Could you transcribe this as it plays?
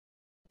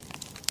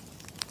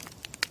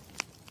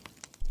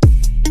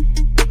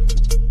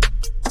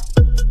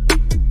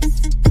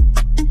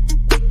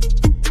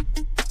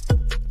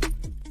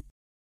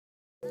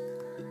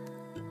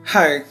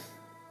Hi,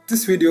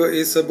 this video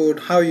is about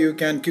how you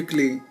can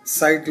quickly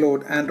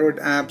sideload Android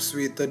apps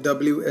with the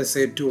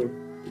WSA tool.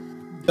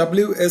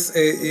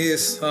 WSA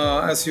is,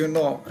 as you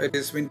know, it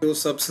is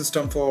Windows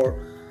subsystem for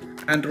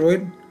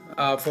Android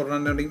for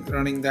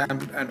running the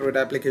Android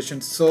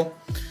applications. So,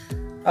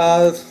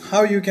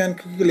 how you can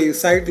quickly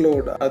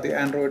sideload the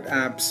Android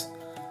apps.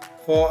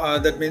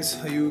 That means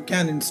you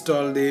can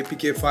install the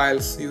APK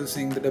files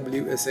using the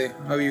WSA.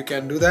 How you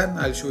can do that,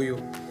 I'll show you.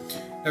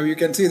 Now you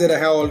can see that I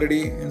have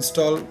already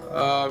installed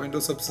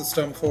Windows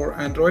subsystem for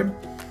Android.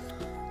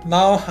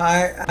 Now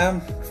I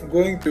am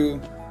going to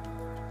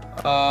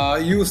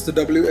use the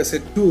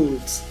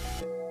WSATools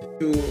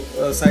to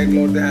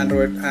sideload the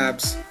Android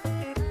apps.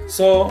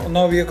 So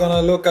now we are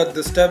gonna look at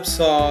the steps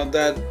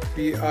that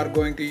we are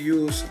going to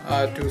use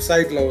to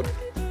sideload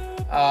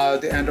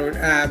the Android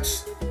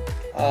apps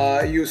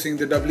using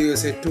the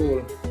WSA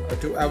tool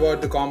to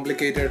avoid the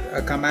complicated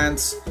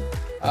commands,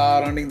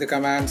 running the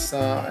commands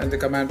in the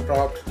command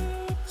prompt.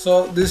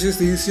 So this is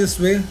the easiest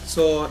way.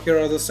 So here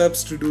are the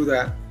steps to do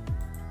that.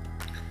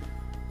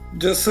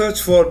 Just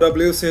search for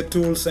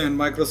WSATools and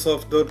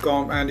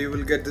Microsoft.com and you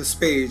will get this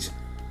page.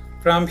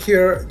 From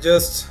here,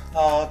 just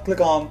click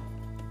on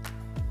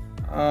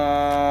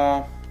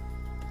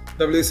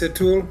WSA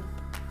tool.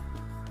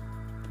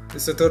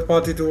 It's a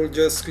third-party tool.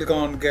 Just click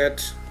on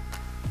Get.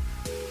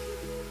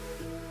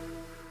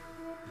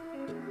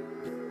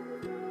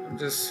 I'm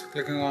just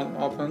clicking on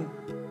Open.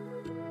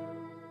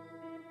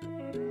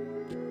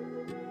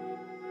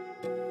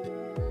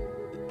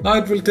 Now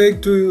it will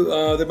take to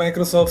the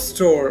Microsoft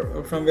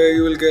Store, from where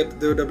you will get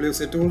the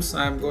WSATools.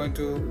 I'm going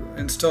to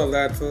install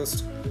that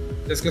first.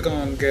 Just click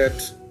on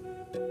Get.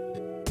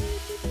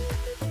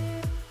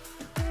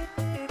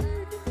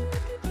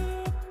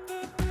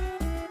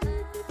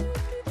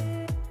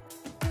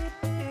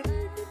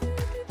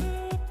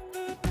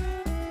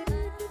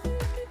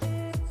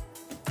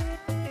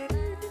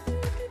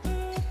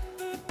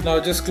 Now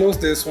just close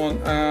this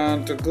one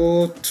and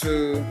go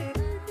to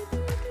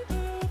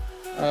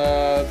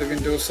the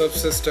Windows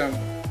subsystem.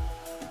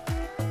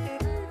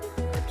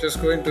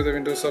 Just go into the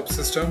Windows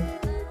subsystem.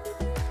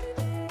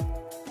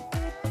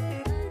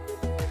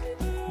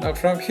 Now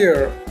from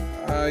here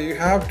you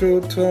have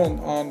to turn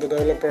on the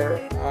developer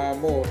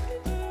mode.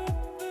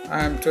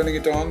 I'm turning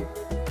it on.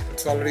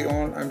 It's already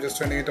on. I'm just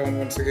turning it on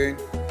once again.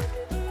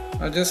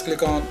 Now just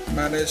click on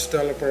Manage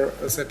Developer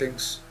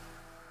Settings.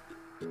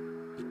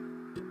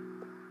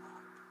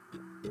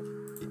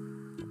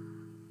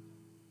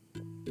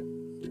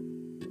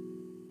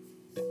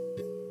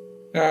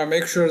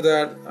 Make sure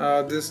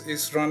that this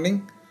is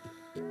running.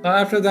 Now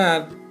after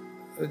that,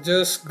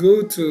 just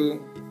go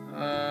to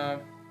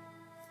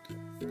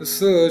the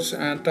search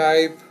and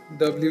type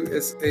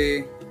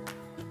WSA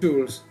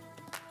tools.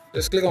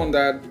 Just click on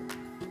that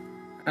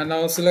and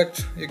now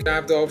select. You can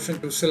have the option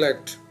to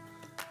select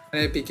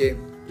an APK.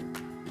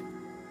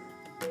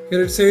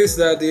 Here it says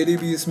that the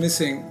ADB is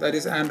missing, that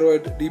is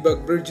Android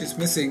Debug Bridge is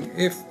missing.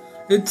 If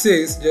it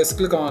says, just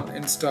click on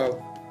Install.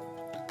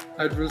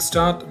 It will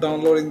start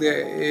downloading the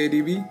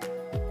ADB.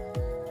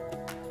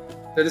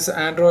 That is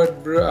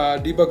Android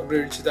debug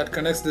bridge that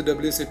connects the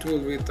WSA tool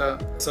with the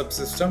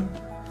subsystem.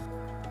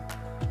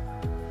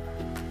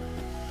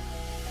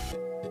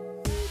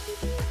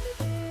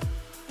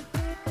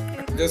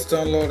 Just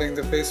downloading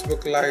the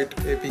Facebook Lite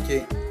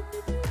APK.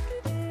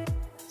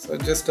 So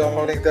just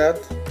downloading that.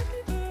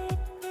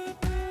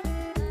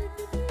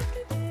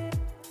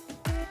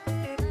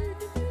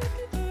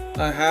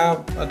 I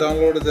have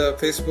downloaded the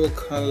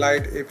Facebook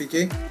Lite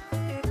APK.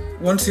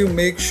 Once you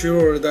make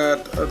sure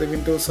that the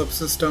Windows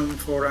subsystem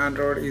for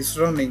Android is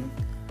running,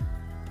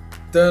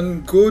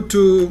 then go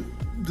to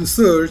the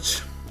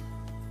search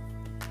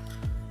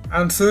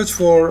and search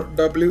for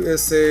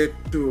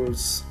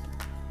WSATools.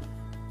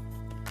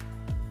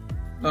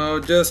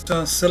 Just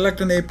select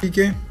an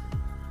APK.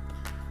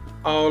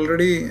 I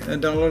already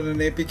downloaded an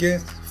APK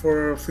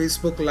for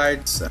Facebook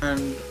Lites,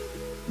 and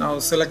now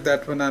select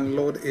that one and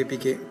load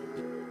APK.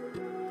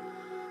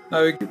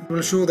 Now it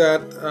will show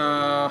that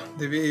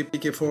the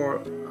APK for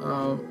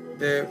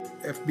the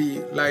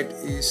FB Lite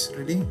is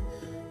ready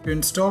to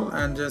install,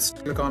 and just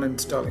click on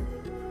installing.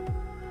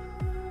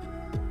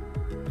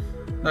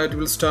 Now it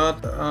will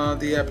start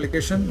the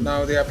application.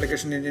 Now the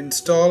application is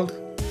installed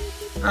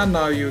and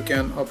now you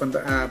can open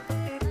the app.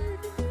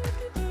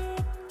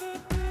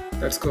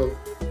 That's cool.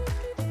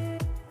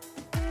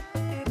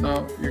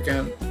 Now you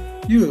can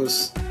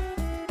use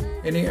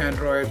any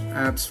Android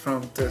apps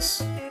from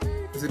this.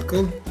 Is it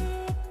cool?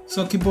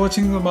 So keep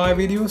watching my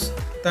videos.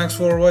 Thanks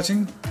for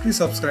watching. Please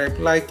subscribe,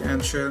 like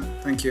and share.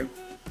 Thank you.